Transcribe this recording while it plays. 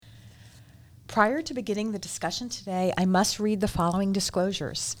Prior to beginning the discussion today, I must read the following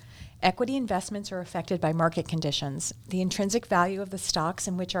disclosures. Equity investments are affected by market conditions. The intrinsic value of the stocks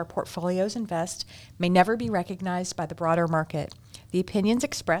in which our portfolios invest may never be recognized by the broader market. The opinions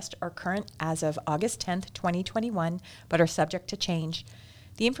expressed are current as of August 10th, 2021, but are subject to change.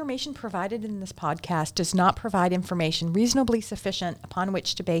 The information provided in this podcast does not provide information reasonably sufficient upon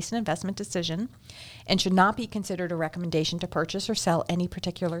which to base an investment decision and should not be considered a recommendation to purchase or sell any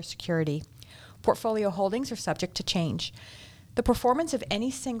particular security. Portfolio holdings are subject to change. The performance of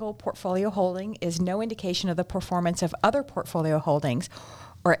any single portfolio holding is no indication of the performance of other portfolio holdings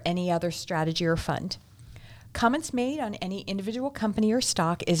or any other strategy or fund. Comments made on any individual company or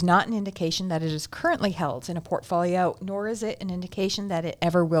stock is not an indication that it is currently held in a portfolio, nor is it an indication that it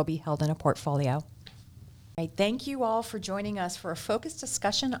ever will be held in a portfolio. Thank you all for joining us for a focused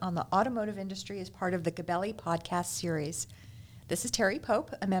discussion on the automotive industry as part of the Gabelli podcast series. This is Terry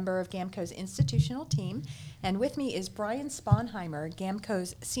Pope, a member of GAMCO's institutional team, and with me is Brian Sponheimer,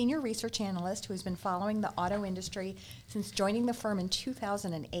 GAMCO's senior research analyst who has been following the auto industry since joining the firm in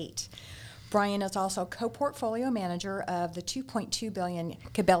 2008. Brian is also co-portfolio manager of the $2.2 billion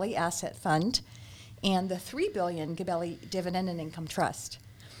Gabelli Asset Fund and the $3 billion Gabelli Dividend and Income Trust.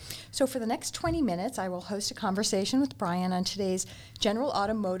 So for the next 20 minutes, I will host a conversation with Brian on today's general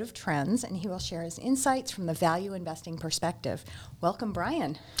automotive trends, and he will share his insights from the value investing perspective. Welcome,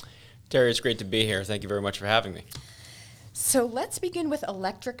 Brian. Terry, it's great to be here. Thank you very much for having me. So let's begin with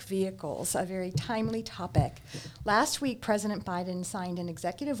electric vehicles, a very timely topic. Last week, President Biden signed an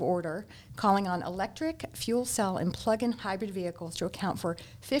executive order calling on electric, fuel cell, and plug-in hybrid vehicles to account for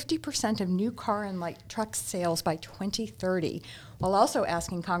 50% of new car and light truck sales by 2030, while also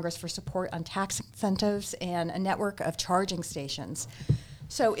asking Congress for support on tax incentives and a network of charging stations.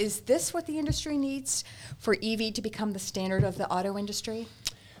 So is this what the industry needs for EV to become the standard of the auto industry?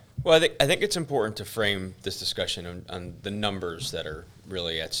 Well, I think it's important to frame this discussion on the numbers that are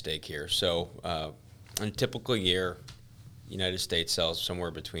really at stake here. So in a typical year, the United States sells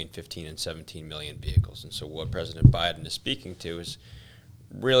somewhere between 15 and 17 million vehicles. And so what President Biden is speaking to is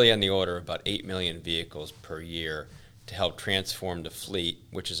really on the order of about 8 million vehicles per year to help transform the fleet,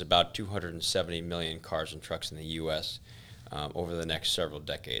 which is about 270 million cars and trucks in the U.S. Over the next several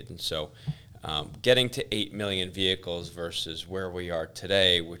decades. And so getting to 8 million vehicles versus where we are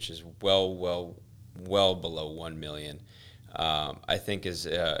today, which is well below 1 million, I think is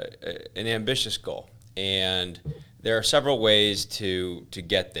an ambitious goal. And there are several ways to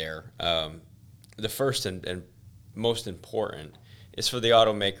get there. The first and most important is for the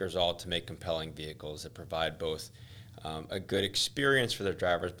automakers all to make compelling vehicles that provide both a good experience for their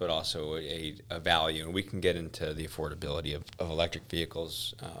drivers, but also a value. And we can get into the affordability of electric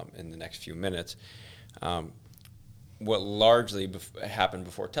vehicles in the next few minutes. What largely happened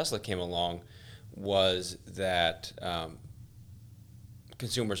before Tesla came along was that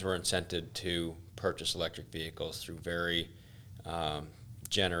consumers were incented to purchase electric vehicles through very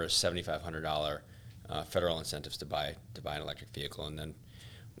generous $7,500 federal incentives to buy an electric vehicle. And then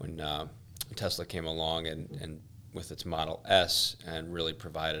when Tesla came along and with its Model S and really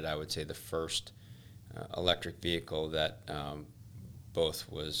provided, I would say, the first electric vehicle that both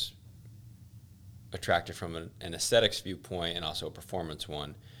was attractive from an aesthetics viewpoint and also a performance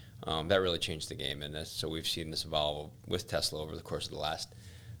one. That really changed the game, and so we've seen this evolve with Tesla over the course of the last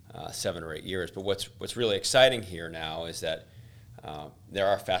 7 or 8 years. But what's really exciting here now is that there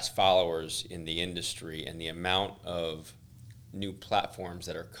are fast followers in the industry, and the amount of new platforms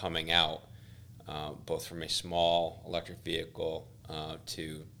that are coming out, both from a small electric vehicle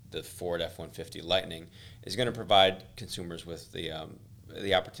to the Ford F-150 Lightning, is going to provide consumers with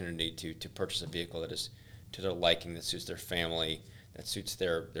the opportunity to purchase a vehicle that is to their liking, that suits their family, that suits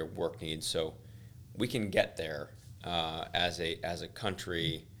their work needs. So we can get there as a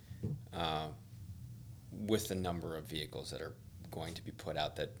country with the number of vehicles that are going to be put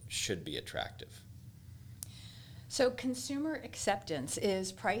out that should be attractive. So consumer acceptance,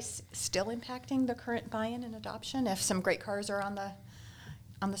 is price still impacting the current buy-in and adoption if some great cars are on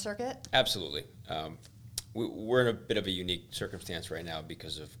the circuit? Absolutely. We're in a bit of a unique circumstance right now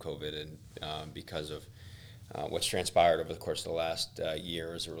because of COVID and because of what's transpired over the course of the last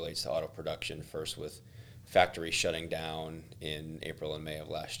year as it relates to auto production, first with factories shutting down in April and May of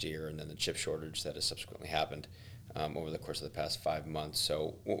last year, and then the chip shortage that has subsequently happened over the course of the past 5 months.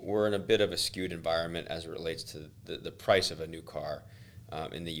 So we're in a bit of a skewed environment as it relates to the price of a new car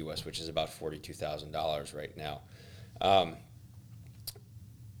in the U.S., which is about $42,000 right now.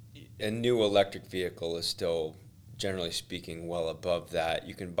 A new electric vehicle is still, generally speaking, well above that.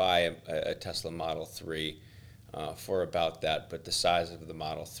 You can buy a Tesla Model 3 for about that, but the size of the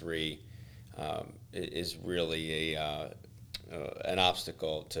Model 3 is really an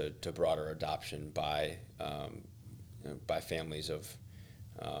obstacle to broader adoption by families of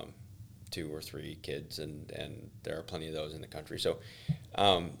 2 or 3 kids, and there are plenty of those in the country. So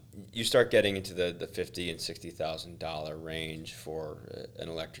you start getting into the $50,000 and $60,000 range for an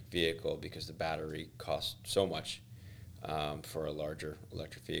electric vehicle because the battery costs so much for a larger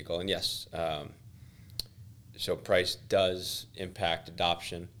electric vehicle. And yes, so price does impact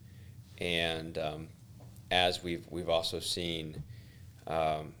adoption, and as we've also seen,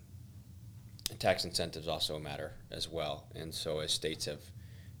 tax incentives also matter as well. And so as states have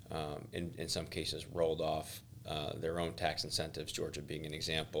in some cases rolled off their own tax incentives, Georgia being an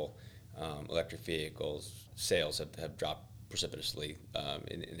example, electric vehicles sales have dropped precipitously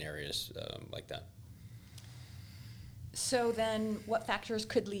in areas like that. So then what factors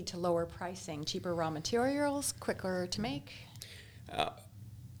could lead to lower pricing? Cheaper raw materials, quicker to make?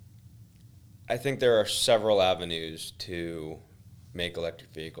 I think there are several avenues to make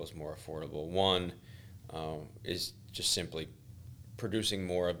electric vehicles more affordable. One is just simply producing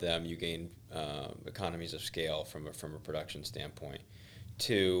more of them. You gain economies of scale from a production standpoint.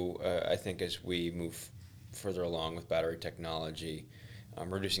 Two, I think as we move further along with battery technology,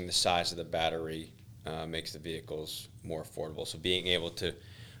 reducing the size of the battery makes the vehicles more affordable. So being able to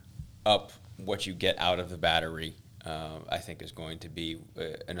up what you get out of the battery, I think, is going to be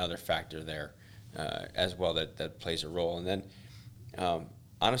another factor there as well that plays a role. And then,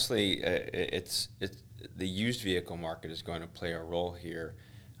 honestly, it's the used vehicle market is going to play a role here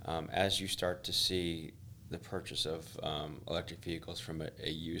as you start to see the purchase of electric vehicles from a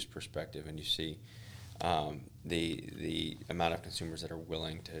used perspective, and you see the amount of consumers that are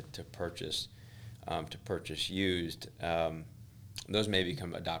willing to purchase used. Those may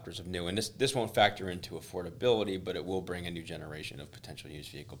become adopters of new, and this won't factor into affordability, but it will bring a new generation of potential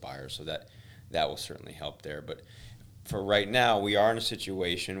used vehicle buyers, so that will certainly help there. But for right now, we are in a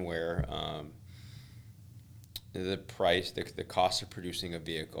situation where the price, the cost of producing a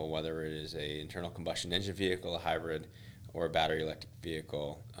vehicle, whether it is a internal combustion engine vehicle, a hybrid, or a battery electric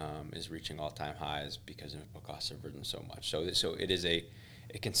vehicle, is reaching all-time highs because input costs have risen so much. So it is a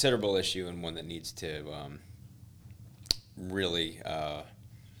considerable issue, and one that needs to really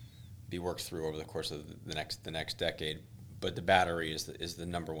be worked through over the course of the next decade. But the battery is the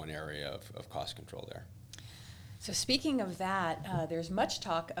number one area of cost control there. So speaking of that, there's much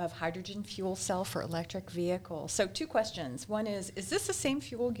talk of hydrogen fuel cell for electric vehicles. So 2 questions. One is this the same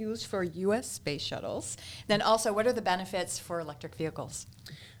fuel used for U.S. space shuttles? Then also, what are the benefits for electric vehicles?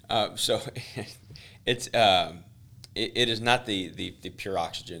 So it is not the pure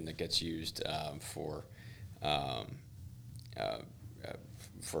oxygen that gets used for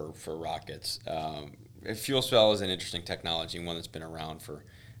rockets. A fuel cell is an interesting technology, one that's been around for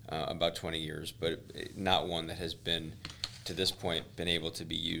about 20 years, but not one that has been, to this point, been able to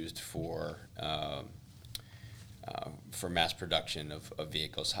be used for mass production of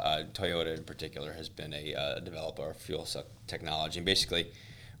vehicles. Toyota, in particular, has been a developer of fuel cell technology. And basically,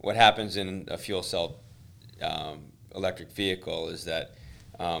 what happens in a fuel cell electric vehicle is that,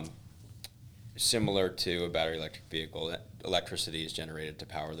 similar to a battery electric vehicle, electricity is generated to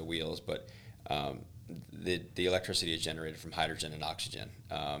power the wheels, but the electricity is generated from hydrogen and oxygen.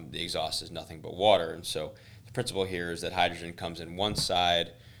 The exhaust is nothing but water, and so the principle here is that hydrogen comes in one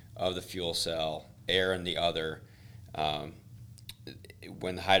side of the fuel cell, air in the other.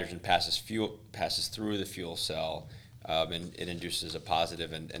 When the hydrogen passes through the fuel cell, and it induces a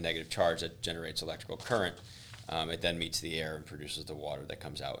positive and negative charge that generates electrical current. It then meets the air and produces the water that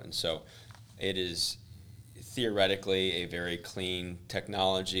comes out, and so it is theoretically a very clean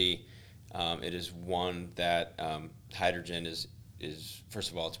technology. It is one that hydrogen is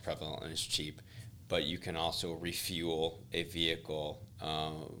first of all, it's prevalent and it's cheap, but you can also refuel a vehicle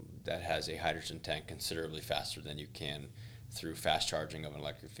that has a hydrogen tank considerably faster than you can through fast charging of an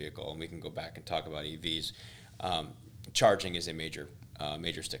electric vehicle. And we can go back and talk about EVs. Charging is a major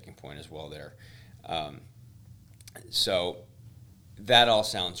sticking point as well there. So that all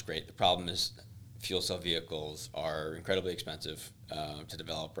sounds great. The problem is fuel cell vehicles are incredibly expensive to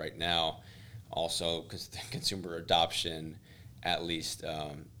develop right now. Also, because the consumer adoption, at least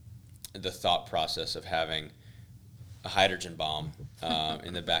the thought process of having a hydrogen bomb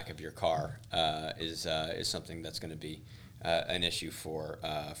in the back of your car is something that's going to be an issue for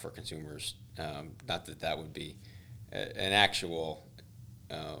consumers. Not that would be an actual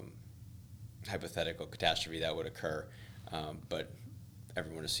hypothetical catastrophe that would occur, but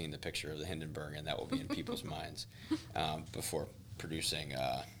everyone has seen the picture of the Hindenburg, and that will be in people's minds before producing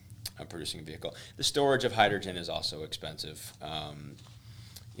a vehicle. The storage of hydrogen is also expensive.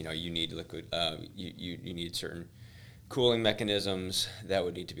 you need liquid, you need certain cooling mechanisms that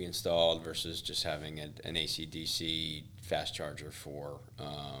would need to be installed versus just having an AC/DC fast charger for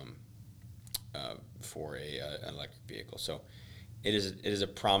an electric vehicle. So it is a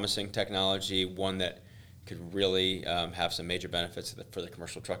promising technology, one that could really have some major benefits for the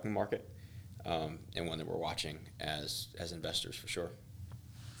commercial trucking market, and one that we're watching as investors for sure.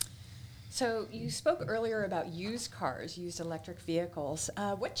 So you spoke earlier about used cars, used electric vehicles.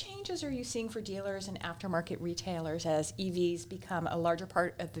 What changes are you seeing for dealers and aftermarket retailers as EVs become a larger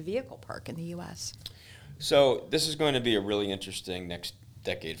part of the vehicle park in the U.S.? So this is going to be a really interesting next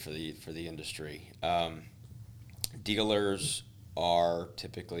decade for the industry. Dealers are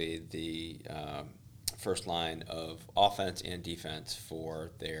typically the first line of offense and defense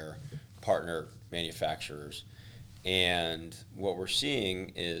for their partner manufacturers. And what we're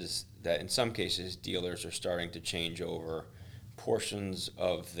seeing is that in some cases, dealers are starting to change over portions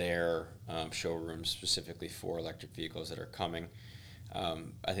of their showrooms specifically for electric vehicles that are coming.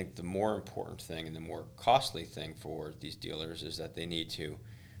 I think the more important thing and the more costly thing for these dealers is that they need to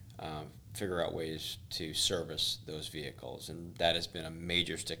figure out ways to service those vehicles. And that has been a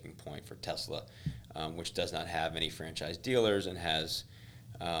major sticking point for Tesla, which does not have any franchise dealers and has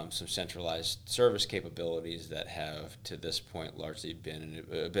some centralized service capabilities that have, to this point, largely been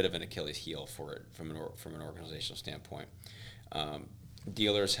a bit of an Achilles heel for it from an organizational standpoint.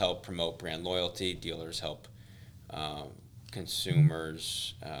 Dealers help promote brand loyalty. Dealers help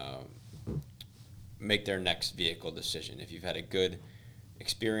consumers make their next vehicle decision. If you've had a good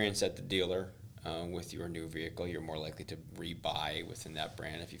experience at the dealer with your new vehicle, you're more likely to rebuy within that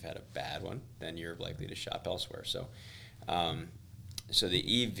brand. If you've had a bad one, then you're likely to shop elsewhere. So the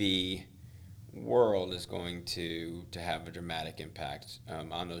EV world is going to have a dramatic impact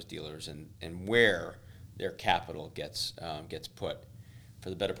on those dealers and where their capital gets put. For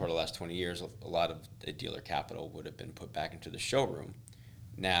the better part of the last 20 years, a lot of the dealer capital would have been put back into the showroom.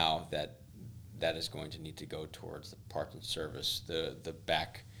 Now that is going to need to go towards the parts and service, the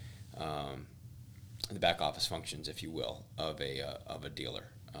back office functions, if you will, of a dealer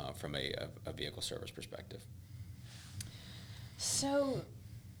from a vehicle service perspective. So,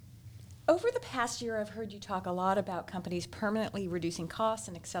 over the past year, I've heard you talk a lot about companies permanently reducing costs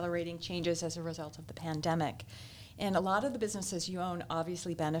and accelerating changes as a result of the pandemic. And a lot of the businesses you own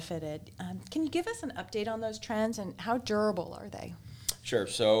obviously benefited. Can you give us an update on those trends and how durable are they? Sure.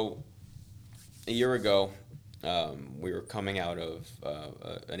 So, a year ago, we were coming out of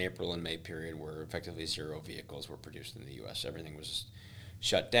an April and May period where effectively zero vehicles were produced in the U.S. Everything was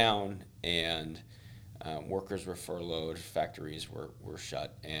shut down, and workers were furloughed, factories were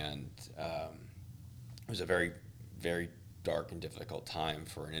shut, and it was a very, very dark and difficult time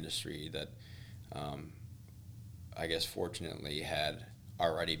for an industry that I guess fortunately had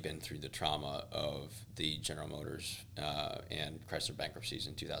already been through the trauma of the General Motors and Chrysler bankruptcies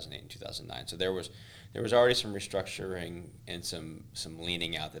in 2008 and 2009. So there was already some restructuring and some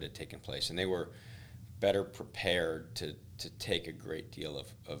leaning out that had taken place, and they were better prepared to take a great deal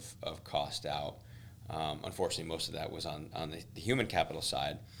of cost out. Unfortunately, most of that was on the human capital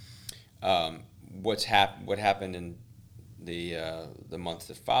side. What happened in the months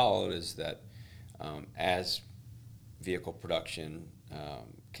that followed is that as vehicle production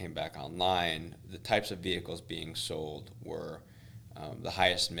came back online, the types of vehicles being sold were the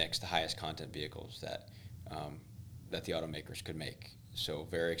highest mix, the highest content vehicles that the automakers could make. So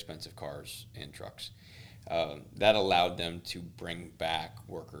very expensive cars and trucks. That allowed them to bring back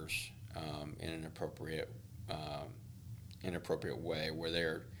workers in an appropriate way, where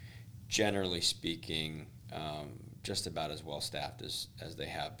they're generally speaking just about as well staffed as they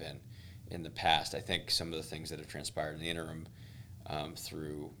have been in the past. I think some of the things that have transpired in the interim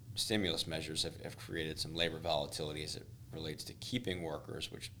through stimulus measures have created some labor volatility as it relates to keeping workers,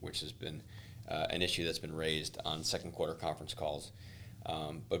 which has been an issue that's been raised on second quarter conference calls.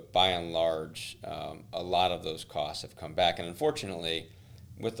 But by and large, a lot of those costs have come back. And unfortunately,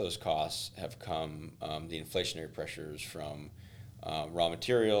 with those costs have come the inflationary pressures from raw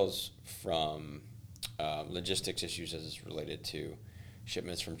materials, from logistics issues as it's related to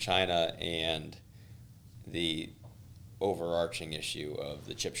shipments from China, and the overarching issue of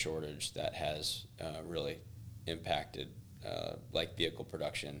the chip shortage that has really impacted light vehicle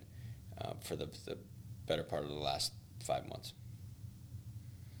production for the better part of the last 5 months.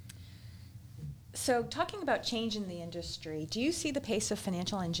 So, talking about change in the industry, do you see the pace of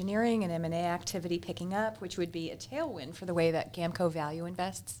financial engineering and M&A activity picking up, which would be a tailwind for the way that GAMCO Value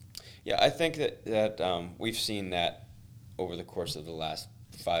invests? Yeah, I think that we've seen that over the course of the last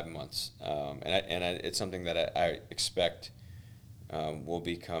 5 months, and it's something that I expect will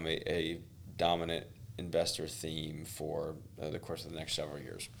become a dominant investor theme for the course of the next several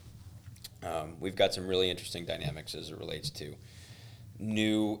years. We've got some really interesting dynamics as it relates to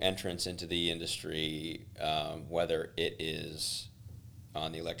new entrants into the industry, whether it is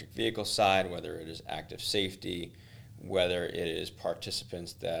on the electric vehicle side, whether it is active safety, whether it is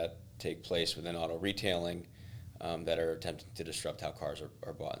participants that take place within auto retailing that are attempting to disrupt how cars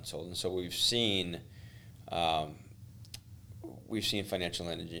are bought and sold. And so we've seen financial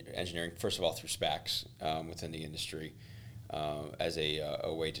engineering, first of all, through SPACs within the industry as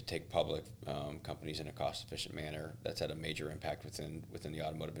a way to take public companies in a cost-efficient manner. That's had a major impact within the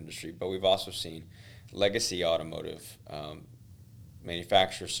automotive industry. But we've also seen legacy automotive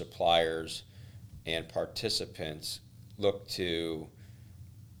manufacturers, suppliers, and participants look to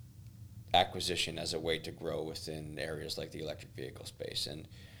acquisition as a way to grow within areas like the electric vehicle space. And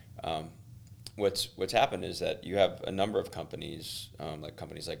what's happened is that you have a number of companies,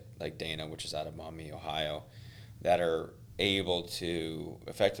 like Dana, which is out of Maumee, Ohio, that are able to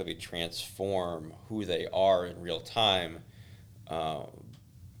effectively transform who they are in real time,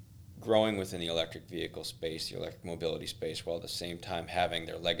 growing within the electric vehicle space, the electric mobility space, while at the same time having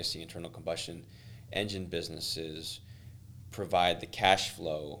their legacy internal combustion engine businesses provide the cash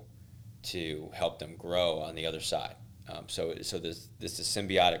flow to help them grow on the other side. So there's this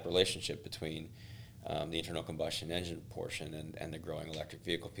symbiotic relationship between the internal combustion engine portion and the growing electric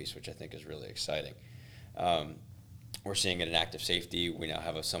vehicle piece, which I think is really exciting. We're seeing it in active safety. We now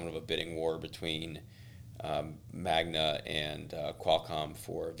have somewhat of a bidding war between Magna and Qualcomm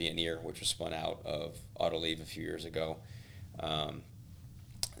for Veoneer, which was spun out of Autoliv a few years ago.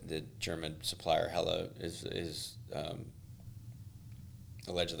 The German supplier Hella is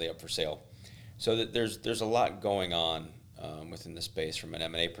allegedly up for sale. So that there's a lot going on within the space from an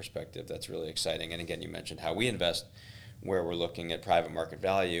M&A perspective that's really exciting. And again, you mentioned how we invest, where we're looking at private market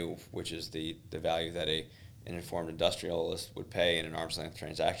value, which is the value that an informed industrialist would pay in an arm's length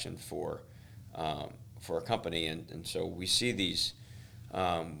transaction for a company. And so we see these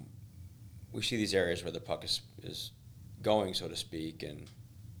areas where the puck is going, so to speak, and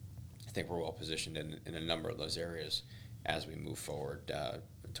I think we're well positioned in a number of those areas as we move forward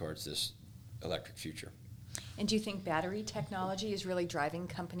towards this electric future. And do you think battery technology is really driving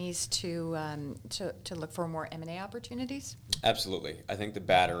companies to look for more M&A opportunities? Absolutely. I think the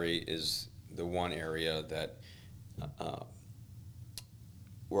battery is the one area that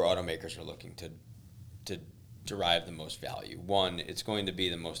where automakers are looking to derive the most value. One, it's going to be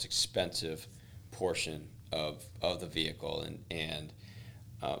the most expensive portion of the vehicle, and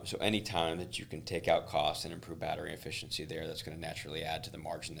so any time that you can take out costs and improve battery efficiency there, that's going to naturally add to the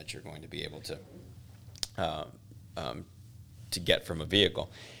margin that you're going to be able to get from a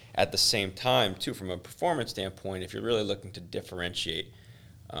vehicle. At the same time, too, from a performance standpoint, if you're really looking to differentiate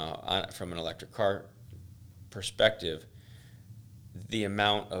from an electric car perspective, the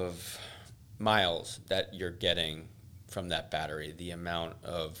amount of miles that you're getting from that battery, the amount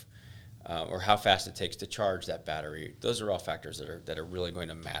of or how fast it takes to charge that battery, those are all factors that are really going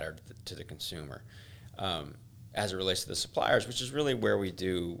to matter to the consumer. As it relates to the suppliers, which is really where we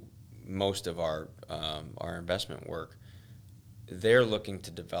do most of our investment work, they're looking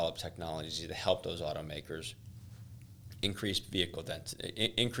to develop technologies to help those automakers increase vehicle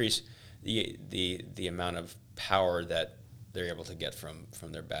density, increase the amount of power that they're able to get from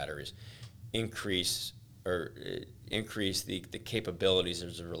their batteries, increase the capabilities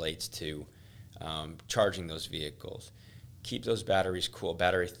as it relates to charging those vehicles, keep those batteries cool,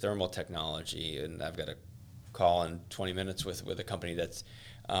 battery thermal technology. And I've got a call in 20 minutes with a company that's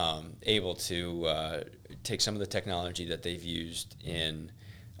able to take some of the technology that they've used in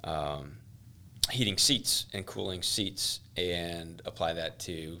heating seats and cooling seats and apply that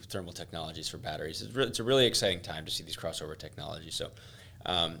to thermal technologies for batteries. It's a really exciting time to see these crossover technologies. So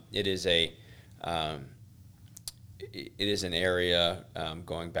it is an area,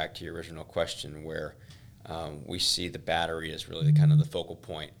 going back to your original question, where we see the battery as really kind of the focal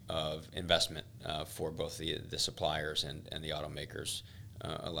point of investment for both the suppliers and the automakers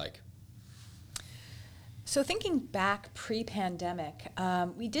alike. So thinking back pre-pandemic,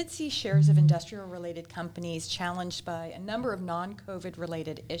 we did see shares of industrial-related companies challenged by a number of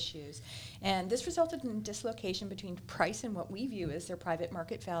non-COVID-related issues. And this resulted in dislocation between price and what we view as their private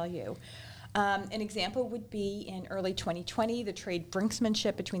market value. An example would be in early 2020, the trade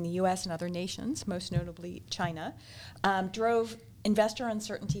brinksmanship between the U.S. and other nations, most notably China, drove investor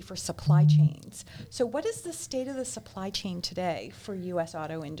uncertainty for supply chains. So what is the state of the supply chain today for U.S.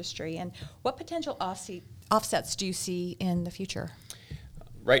 auto industry, and what potential offsets do you see in the future?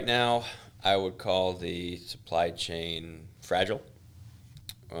 Right now, I would call the supply chain fragile.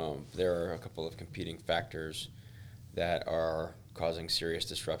 there are a couple of competing factors that are causing serious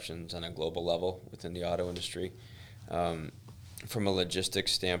disruptions on a global level within the auto industry. From a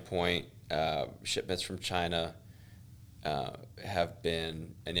logistics standpoint, shipments from China have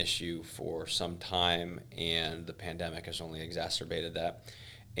been an issue for some time, and the pandemic has only exacerbated that.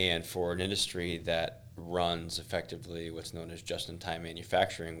 And for an industry that runs effectively what's known as just-in-time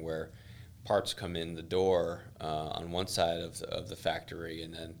manufacturing, where parts come in the door on one side of the factory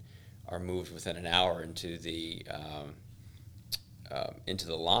and then are moved within an hour into the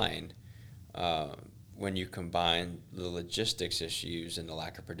line, when you combine the logistics issues and the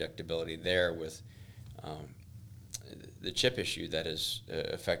lack of predictability there with the chip issue that has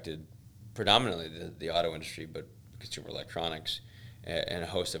affected predominantly the auto industry, but consumer electronics and a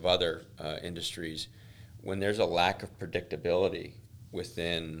host of other industries, when there's a lack of predictability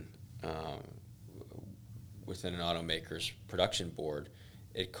within an automaker's production board,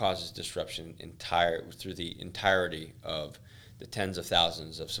 it causes disruption through the entirety of the tens of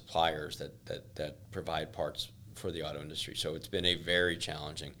thousands of suppliers that provide parts for the auto industry. So it's been a very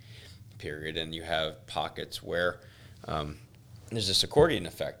challenging period, and you have pockets where there's this accordion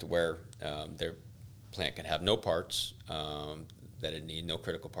effect where their plant can have no parts that it needs, no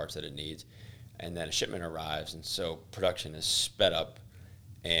critical parts that it needs, and then a shipment arrives, and so production is sped up,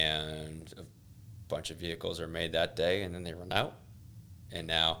 and a bunch of vehicles are made that day, and then they run out. And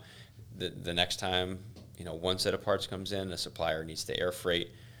now the next time, one set of parts comes in, the supplier needs to air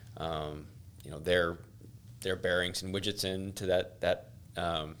freight, their bearings and widgets into that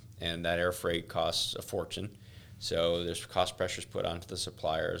and that air freight costs a fortune. So there's cost pressures put onto the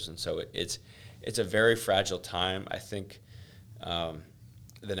suppliers, and so it's a very fragile time. I think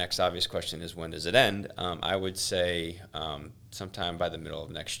the next obvious question is, when does it end? I would say sometime by the middle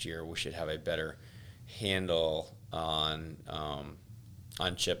of next year, we should have a better handle on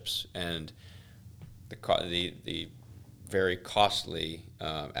chips, and the very costly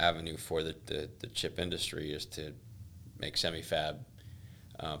avenue for the chip industry is to make semi-fab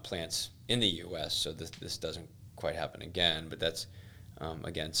plants in the U.S. so this doesn't quite happen again. But that's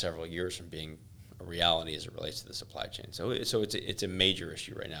again several years from being a reality as it relates to the supply chain. So it's a major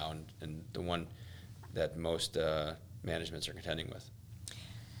issue right now, and the one that most managements are contending with.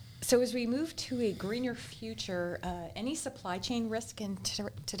 So as we move to a greener future, any supply chain risk in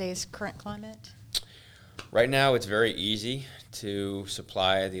today's current climate? Right now, it's very easy to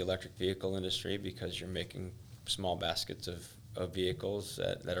supply the electric vehicle industry because you're making small baskets of vehicles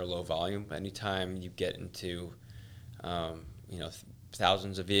that are low volume. Anytime you get into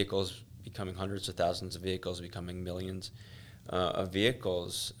thousands of vehicles becoming hundreds of thousands of vehicles, becoming millions of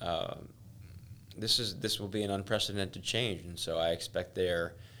vehicles, this will be an unprecedented change, and so I expect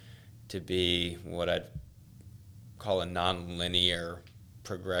there to be what I'd call a nonlinear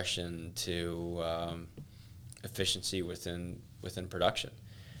progression to efficiency within production.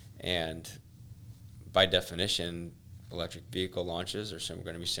 And by definition, electric vehicle launches are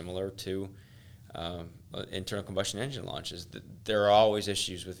going to be similar to internal combustion engine launches. There are always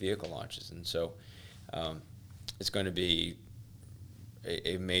issues with vehicle launches, and so it's going to be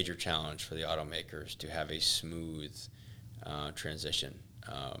a major challenge for the automakers to have a smooth transition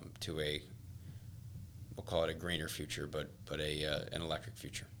to we'll call it a greener future, but an electric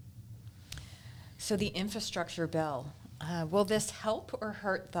future. So the infrastructure bill, will this help or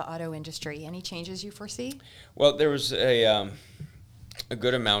hurt the auto industry? Any changes you foresee? Well, there was a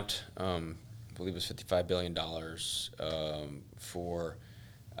good amount, I believe it was $55 billion for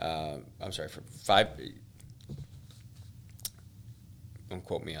five. Don't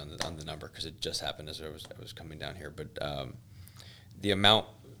quote me on the number because it just happened as I was coming down here, but the amount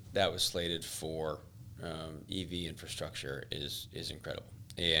that was slated for EV infrastructure is incredible,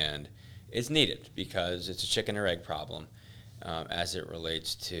 and it's needed because it's a chicken or egg problem as it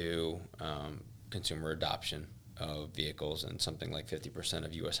relates to consumer adoption of vehicles, and something like 50%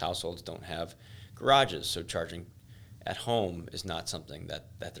 of U.S. households don't have garages, so charging at home is not something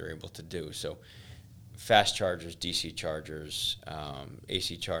that they're able to do. So fast chargers, DC chargers,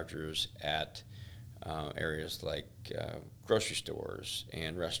 AC chargers at areas like grocery stores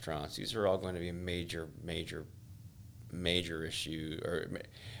and restaurants, these are all going to be major issue or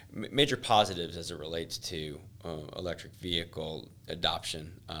major positives as it relates to electric vehicle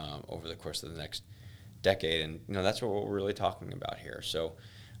adoption over the course of the next decade. And that's what we're really talking about here. So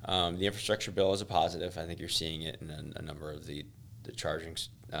the infrastructure bill is a positive. I think you're seeing it in a number of the charging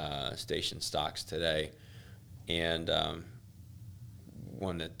station stocks today, and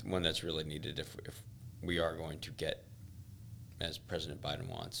one that's really needed if we are going to get, as President Biden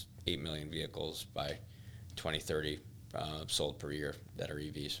wants, 8 million vehicles by 2030 sold per year that are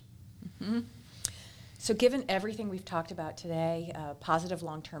EVs. Mm-hmm. So given everything we've talked about today, a positive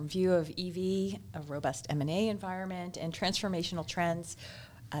long-term view of EV, a robust M&A environment, and transformational trends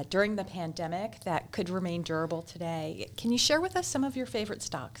during the pandemic that could remain durable today, can you share with us some of your favorite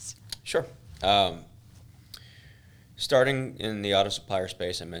stocks? Sure. Starting in the auto supplier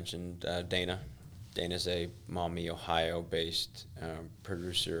space, I mentioned Dana. Dana's a Maumee, Ohio-based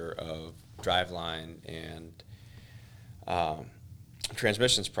producer of driveline and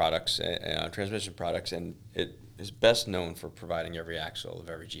transmission products, and it is best known for providing every axle of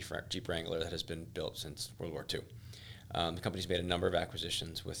every Jeep Wrangler that has been built since World War II. The company's made a number of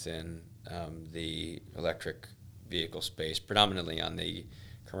acquisitions within the electric vehicle space, predominantly on the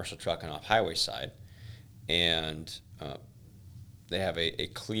commercial truck and off-highway side, and they have a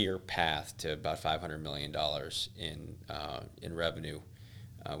clear path to about $500 million in revenue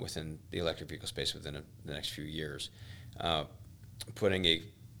within the electric vehicle space within the next few years. Putting a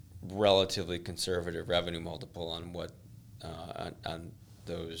relatively conservative revenue multiple on what on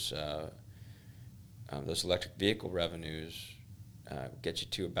those electric vehicle revenues get you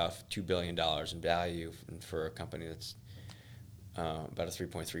to about $2 billion in value, and for a company that's about a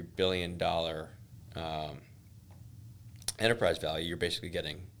 $3.3 billion enterprise value, you're basically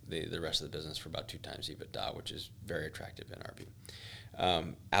getting the rest of the business for about 2 times EBITDA, which is very attractive in our view.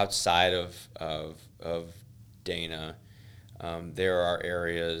 Outside of Dana, there are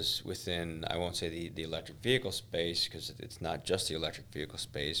areas within, I won't say the electric vehicle space, because it's not just the electric vehicle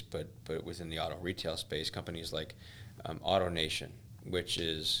space, but within the auto retail space, companies like AutoNation, which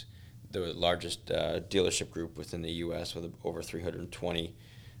is the largest dealership group within the U.S. with over 320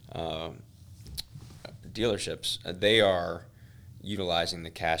 dealerships. They are utilizing the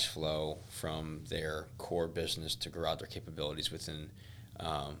cash flow from their core business to grow out their capabilities within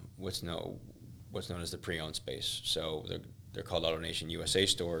what's known as the pre-owned space. So they're called AutoNation USA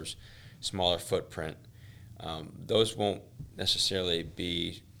stores, smaller footprint. Those won't necessarily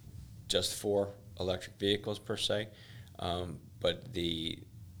be just for electric vehicles per se, but the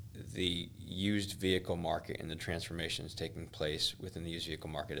used vehicle market and the transformations taking place within the used vehicle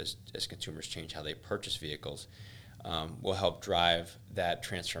market as consumers change how they purchase vehicles will help drive that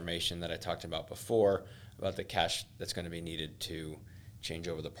transformation that I talked about before, about the cash that's going to be needed to change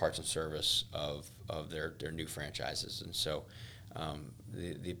over the parts and service of their new franchises. And so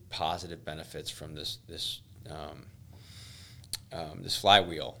the positive benefits from this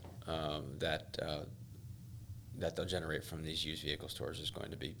flywheel that they'll generate from these used vehicle stores is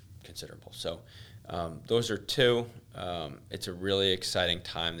going to be considerable. So those are two. It's a really exciting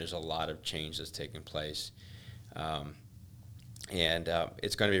time. There's a lot of change that's taking place. And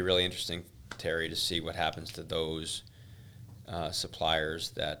it's going to be really interesting, Terry, to see what happens to those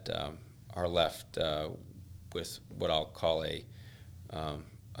suppliers that are left with what I'll call a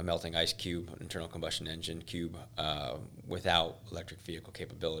melting ice cube, internal combustion engine cube, without electric vehicle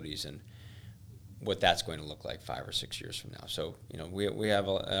capabilities, and what that's going to look like 5 or 6 years from now. So, we have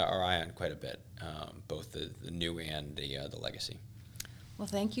our eye on quite a bit, both the new and the legacy. Well,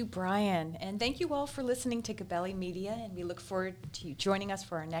 thank you, Brian. And thank you all for listening to Gabelli Media, and we look forward to you joining us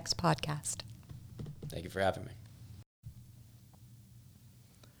for our next podcast. Thank you for having me.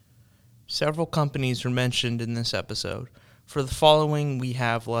 Several companies were mentioned in this episode. For the following, we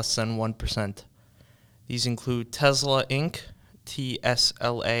have less than 1%. These include Tesla Inc.,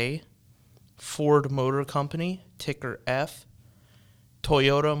 TSLA, Ford Motor Company, ticker F,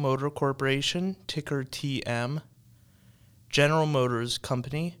 Toyota Motor Corporation, ticker TM, General Motors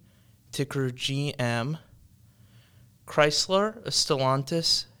Company, ticker GM, Chrysler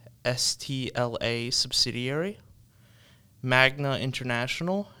Stellantis, STLA subsidiary, Magna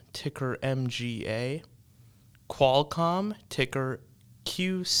International, ticker MGA, Qualcomm, ticker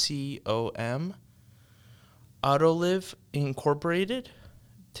QCOM, Autoliv Incorporated,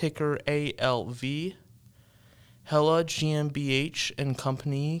 ticker ALV, Hella GmbH and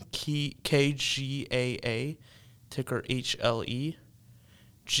Company, KGAA, ticker HLE,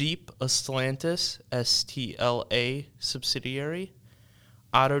 Jeep Stellantis, STLA subsidiary,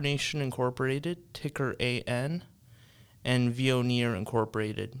 AutoNation Incorporated, ticker AN, and Veoneer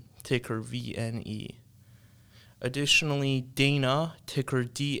Incorporated, ticker VNE. Additionally, Dana, ticker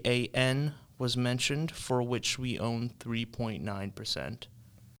DAN, was mentioned, for which we own 3.9%.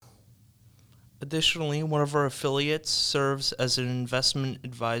 Additionally, one of our affiliates serves as an investment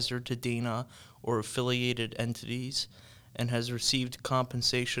advisor to Dana or affiliated entities and has received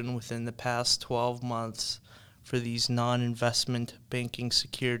compensation within the past 12 months for these non-investment banking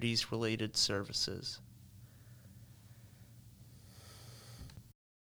securities related services.